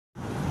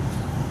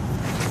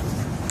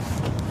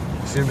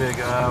She's gonna be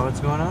like, what's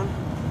going on?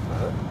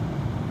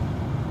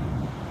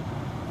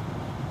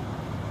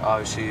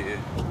 Oh, she...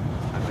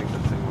 I think the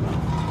thing went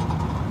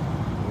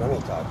out. Let me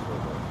talk to her.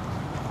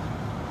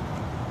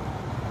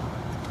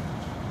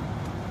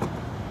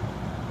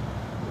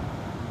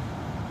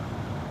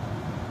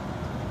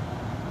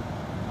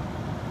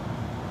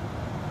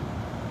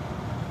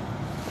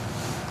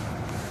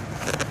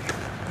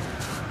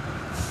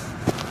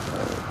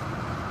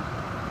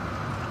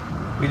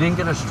 We didn't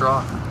get a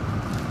straw.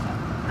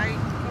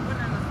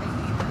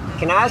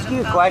 Can I ask you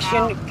a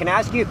question? Can I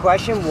ask you a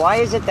question? Why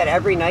is it that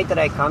every night that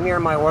I come here,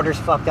 my order's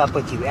fucked up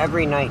with you?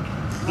 Every night.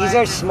 These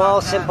are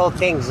small, simple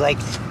things. Like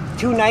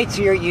 2 nights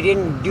here, you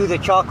didn't do the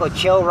chocolate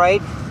chill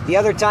right. The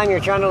other time, you're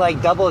trying to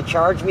like double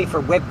charge me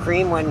for whipped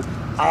cream when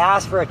I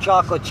asked for a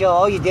chocolate chill.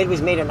 All you did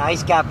was made an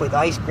ice cap with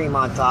ice cream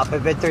on top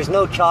of it. There's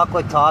no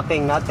chocolate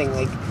topping, nothing.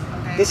 Like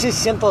this is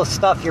simple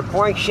stuff. You're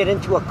pouring shit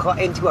into a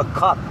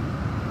cup.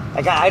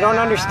 Like I don't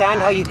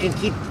understand how you can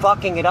keep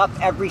fucking it up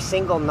every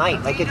single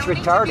night. Like it's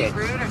retarded.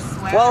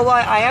 Well,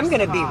 I am going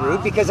to be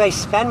rude because I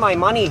spend my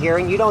money here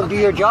and you don't do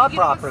your job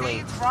properly.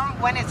 It's wrong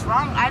when it's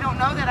wrong. I don't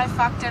know that I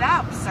fucked it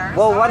up, sir.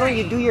 Well, why don't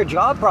you do your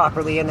job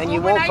properly and then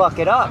you won't fuck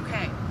it up?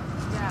 Okay.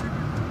 Yeah.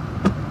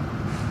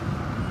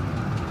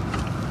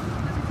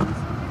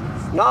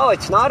 No,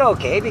 it's not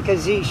okay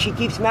because she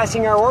keeps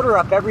messing our order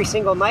up every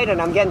single night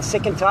and I'm getting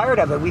sick and tired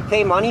of it. We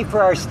pay money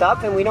for our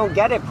stuff and we don't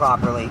get it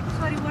properly.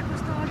 Sorry, what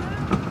was the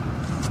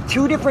order?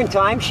 2 different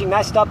times she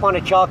messed up on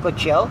a chocolate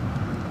chill.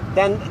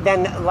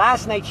 Then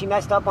last night she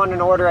messed up on an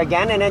order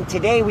again, and then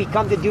today we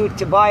come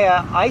to buy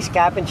a ice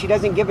cap and she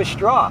doesn't give a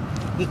straw.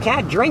 You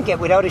can't drink it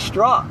without a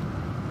straw.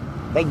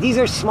 Like these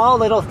are small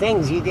little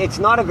things. It's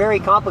not a very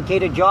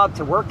complicated job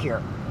to work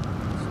here.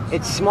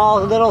 It's small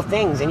little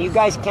things and you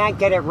guys can't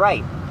get it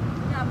right.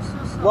 Yeah, I'm so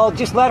sorry. Well,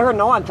 just let her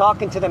know I'm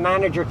talking to the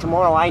manager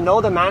tomorrow. I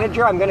know the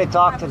manager, I'm going to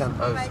talk to them.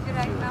 Right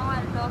now,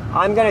 I'll talk.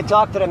 I'm going to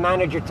talk to the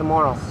manager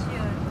tomorrow.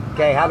 Sure.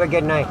 Okay, have a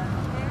good night.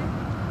 Okay?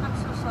 I'm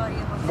so sorry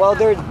about Well,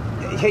 that.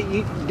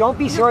 you don't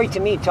be sorry to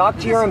me. Talk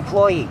to your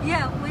employee.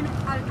 Yeah, when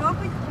I'll talk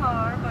with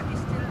her, but it's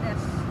still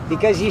that's...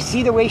 Because you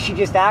see the way she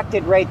just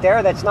acted right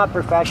there, that's not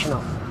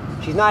professional.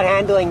 She's not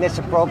handling this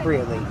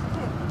appropriately.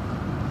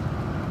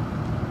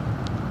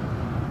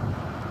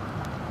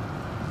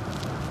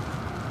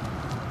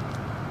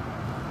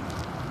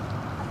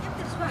 I think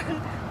this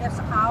one, that's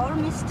our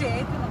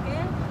mistake,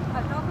 okay?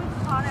 I'll talk with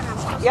her and I'm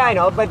so sorry. Yeah, I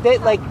know, but they,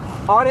 like,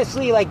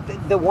 honestly, like,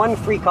 the one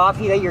free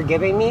coffee that you're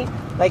giving me,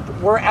 like,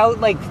 we're out,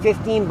 like,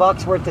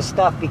 $15 worth of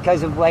stuff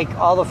because of, like,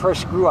 all of her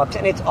screw-ups,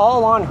 and it's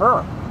all on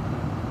her.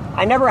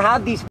 I never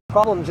have these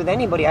problems with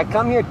anybody. I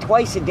come here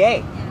twice a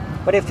day.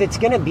 But if it's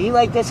going to be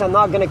like this, I'm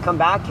not going to come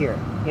back here,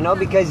 you know,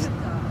 because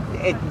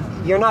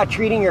you're not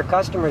treating your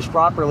customers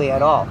properly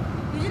at all.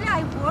 Usually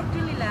I work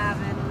till 11,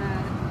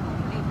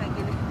 hopefully if I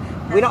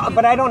can... We don't,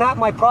 but I don't have,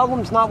 my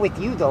problem's not with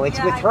you, though. It's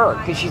Yeah, with I her, know,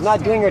 I because she's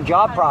not doing her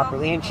job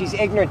properly, and she's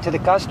ignorant to the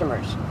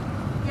customers.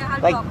 Yeah,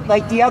 I'll talk with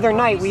Like her. the other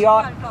night,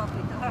 I'll talk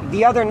with her.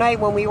 the other night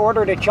when we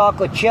ordered a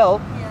chocolate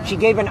chill, Yeah. she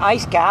gave an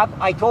ice cap.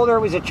 I told her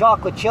it was a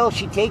chocolate chill.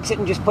 She takes it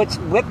and just puts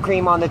whipped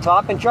cream on the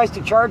top and tries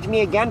to charge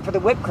me again for the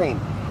whipped cream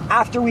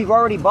after we've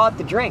already bought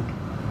the drink.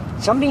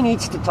 Somebody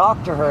needs to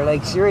talk to her,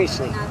 like,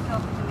 seriously. And I'll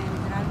talk with the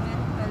manager.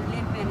 I'll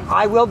let manager.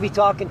 I will be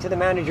talking to the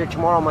manager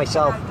tomorrow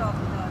myself. I'll talk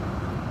with her.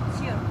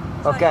 Sure.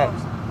 Sorry Okay,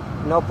 also.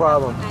 no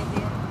problem. Good night,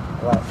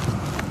 dear. Right.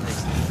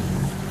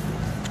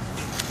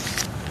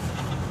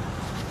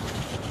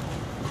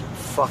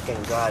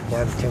 Fucking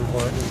goddamn Tim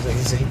Hortons.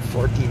 There's like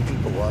 14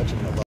 people watching.